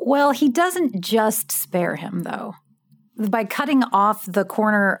 Well, he doesn't just spare him, though. By cutting off the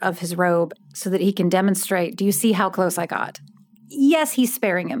corner of his robe so that he can demonstrate, do you see how close I got? Yes, he's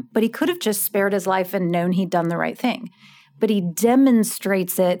sparing him, but he could have just spared his life and known he'd done the right thing. But he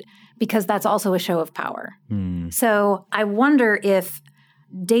demonstrates it because that's also a show of power. So I wonder if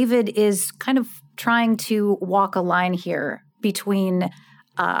David is kind of trying to walk a line here between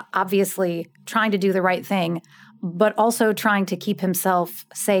obviously trying to do the right thing, but also trying to keep himself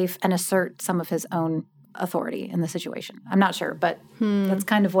safe and assert some of his own authority in the situation. I'm not sure, but that's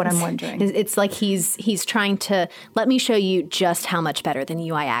kind of what I'm wondering. It's like he's trying to let me show you just how much better than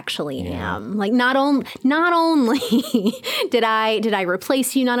you I actually am. Like not only did I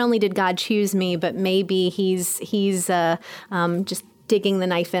replace you, not only did God choose me, but maybe he's just digging the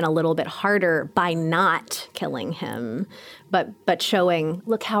knife in a little bit harder by not killing him, but showing,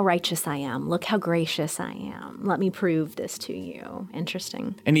 look how righteous I am. Look how gracious I am. Let me prove this to you.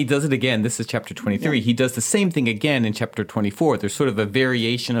 Interesting. And he does it again. This is chapter 23. Yeah. He does the same thing again in chapter 24. There's sort of a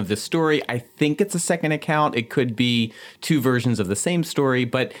variation of this story. I think it's a second account. It could be two versions of the same story.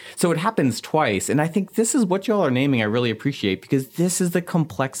 But so it happens twice. And I think this is what y'all are naming I really appreciate, because this is the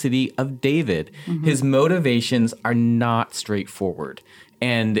complexity of David. His motivations are not straightforward.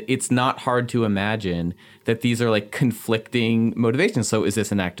 And it's not hard to imagine that these are like conflicting motivations. So is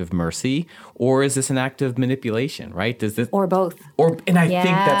this an act of mercy or is this an act of manipulation, right? Or both. And I think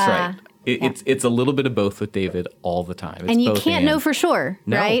that's right. It's a little bit of both with David all the time. It's and you can't know for sure,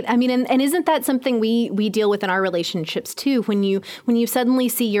 right? I mean, and isn't that something we deal with in our relationships too? When you suddenly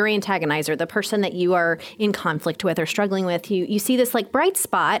see your antagonizer, the person that you are in conflict with or struggling with, you see this like bright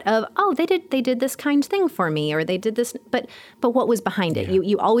spot of, oh, they did this kind thing for me, or they did this, but what was behind it?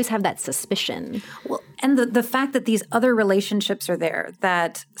 You always have that suspicion. Well, and the fact that these other relationships are there,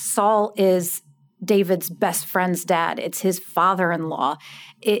 that Saul is David's best friend's dad, it's his father-in-law.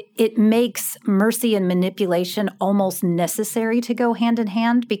 It makes mercy and manipulation almost necessary to go hand in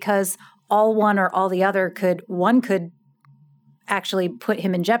hand, because all one or all the other one could actually put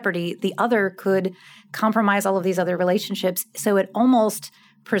him in jeopardy. The other could compromise all of these other relationships. So it almost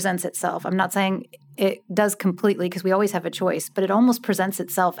presents itself. I'm not saying it does completely, because we always have a choice, but it almost presents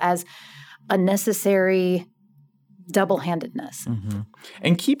itself as a necessary double-handedness.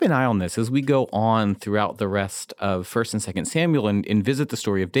 And keep an eye on this as we go on throughout the rest of 1st and 2nd Samuel and visit the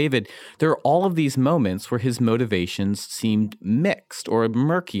story of David. There are all of these moments where his motivations seemed mixed or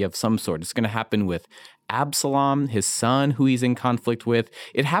murky of some sort. It's going to happen with Absalom, his son, who he's in conflict with.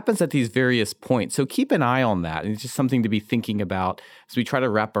 It happens at these various points. So keep an eye on that. And it's just something to be thinking about as we try to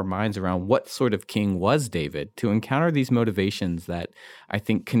wrap our minds around what sort of king was David. To encounter these motivations that I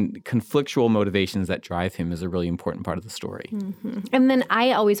think conflictual motivations that drive him is a really important part of the story. Mm-hmm. And then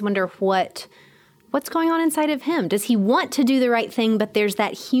I always wonder what's going on inside of him. Does he want to do the right thing, but there's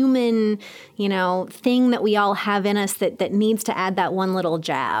that human, thing that we all have in us that needs to add that one little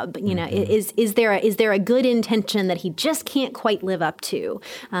jab. Is there a good intention that he just can't quite live up to?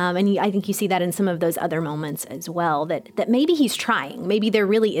 I think you see that in some of those other moments as well, that maybe he's trying. Maybe there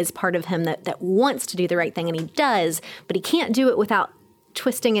really is part of him that wants to do the right thing, and he does, but he can't do it without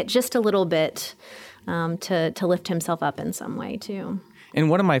twisting it just a little bit to lift himself up in some way too. And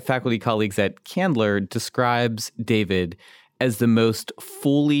one of my faculty colleagues at Candler describes David as the most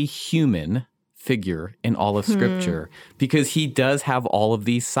fully human figure in all of Scripture because he does have all of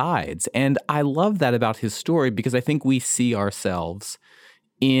these sides. And I love that about his story because I think we see ourselves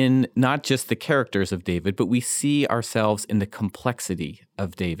in not just the characters of David, but we see ourselves in the complexity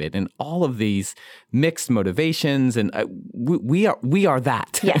of David and all of these mixed motivations. And we are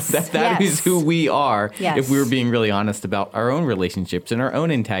that. Yes. that is who we are if we were being really honest about our own relationships and our own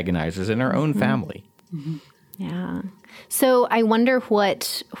antagonizers and our own family. Mm-hmm. Yeah. So I wonder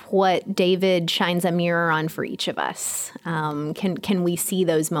what David shines a mirror on for each of us. Can we see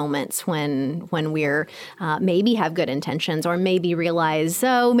those moments when we're maybe have good intentions or maybe realize,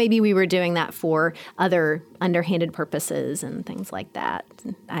 maybe we were doing that for other underhanded purposes and things like that.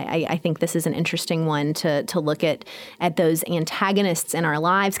 I think this is an interesting one to look at those antagonists in our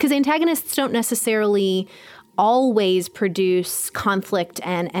lives, because antagonists don't necessarily always produce conflict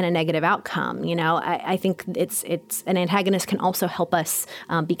and a negative outcome. I think it's an antagonist can also help us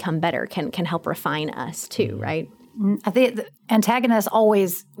become better, can help refine us too, right? I think the antagonists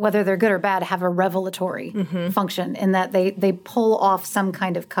always, whether they're good or bad, have a revelatory function in that they pull off some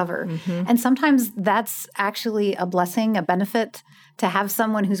kind of cover. And sometimes that's actually a blessing, a benefit to have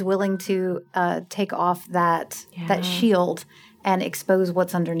someone who's willing to take off that shield and expose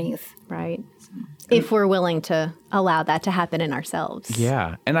what's underneath. Right. If we're willing to allow that to happen in ourselves.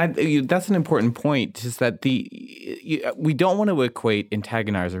 Yeah. And that's an important point, just that we don't want to equate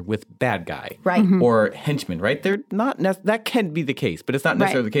antagonizer with bad guy. Right. Or henchman, right? They're not that can be the case, but it's not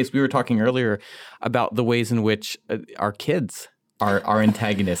necessarily the case. We were talking earlier about the ways in which our kids are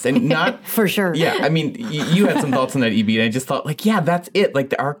antagonists, and not for sure. Yeah, I mean, you had some thoughts on that, EB, and I just thought, that's it.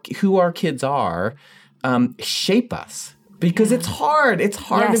 Who our kids are shape us. Because it's hard. It's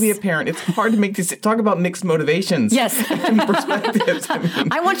hard to be a parent. It's hard to make this. Talk about mixed motivations. Yes. And perspectives.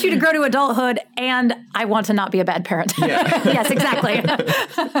 I want you to grow to adulthood, and I want to not be a bad parent. Yeah. Yes, exactly.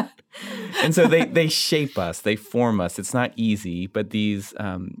 And so they shape us. They form us. It's not easy, but these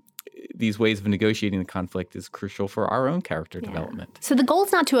ways of negotiating the conflict is crucial for our own character development. So the goal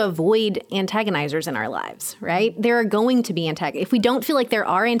is not to avoid antagonizers in our lives, right? There are going to be if we don't feel like there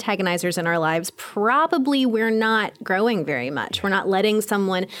are antagonizers in our lives, probably we're not growing very much. We're not letting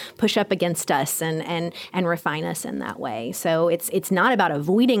someone push up against us and refine us in that way. So it's not about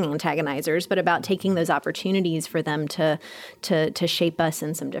avoiding antagonizers, but about taking those opportunities for them to shape us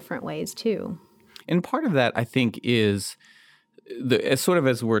in some different ways too. And part of that, I think, is as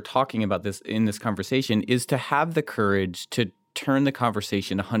we're talking about this in this conversation, is to have the courage to turn the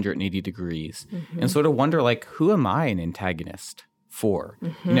conversation 180 degrees and sort of wonder, who am I an antagonist for?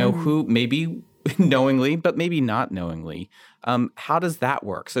 Who maybe knowingly, but maybe not knowingly. How does that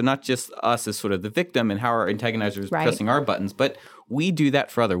work? So not just us as sort of the victim and how our antagonizer is pressing our buttons, but we do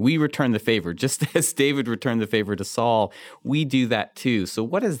that for others. We return the favor. Just as David returned the favor to Saul, we do that too. So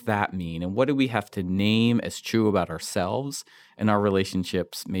what does that mean? And what do we have to name as true about ourselves and our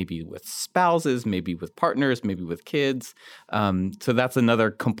relationships, maybe with spouses, maybe with partners, maybe with kids? So that's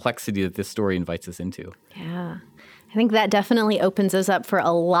another complexity that this story invites us into. Yeah. I think that definitely opens us up for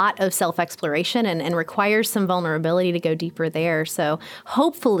a lot of self-exploration and requires some vulnerability to go deeper there. So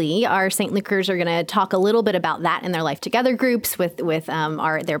hopefully our St. Lucers are going to talk a little bit about that in their Life Together groups with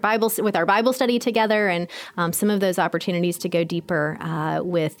our Bible study together, and some of those opportunities to go deeper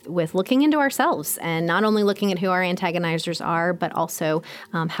with looking into ourselves, and not only looking at who our antagonizers are, but also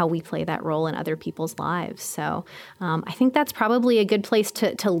how we play that role in other people's lives. So I think that's probably a good place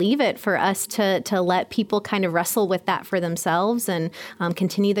to leave it for us to let people kind of wrestle with that for themselves and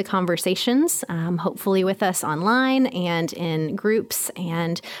continue the conversations, hopefully with us online and in groups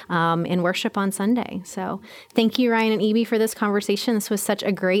and in worship on Sunday. So thank you, Ryan and Eby, for this conversation. This was such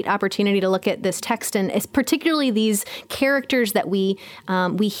a great opportunity to look at this text, and it's particularly these characters that we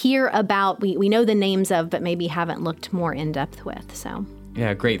hear about, we know the names of, but maybe haven't looked more in depth with. So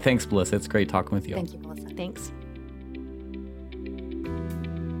Yeah, great. Thanks, Melissa. It's great talking with you. Thank you, Melissa. Thanks.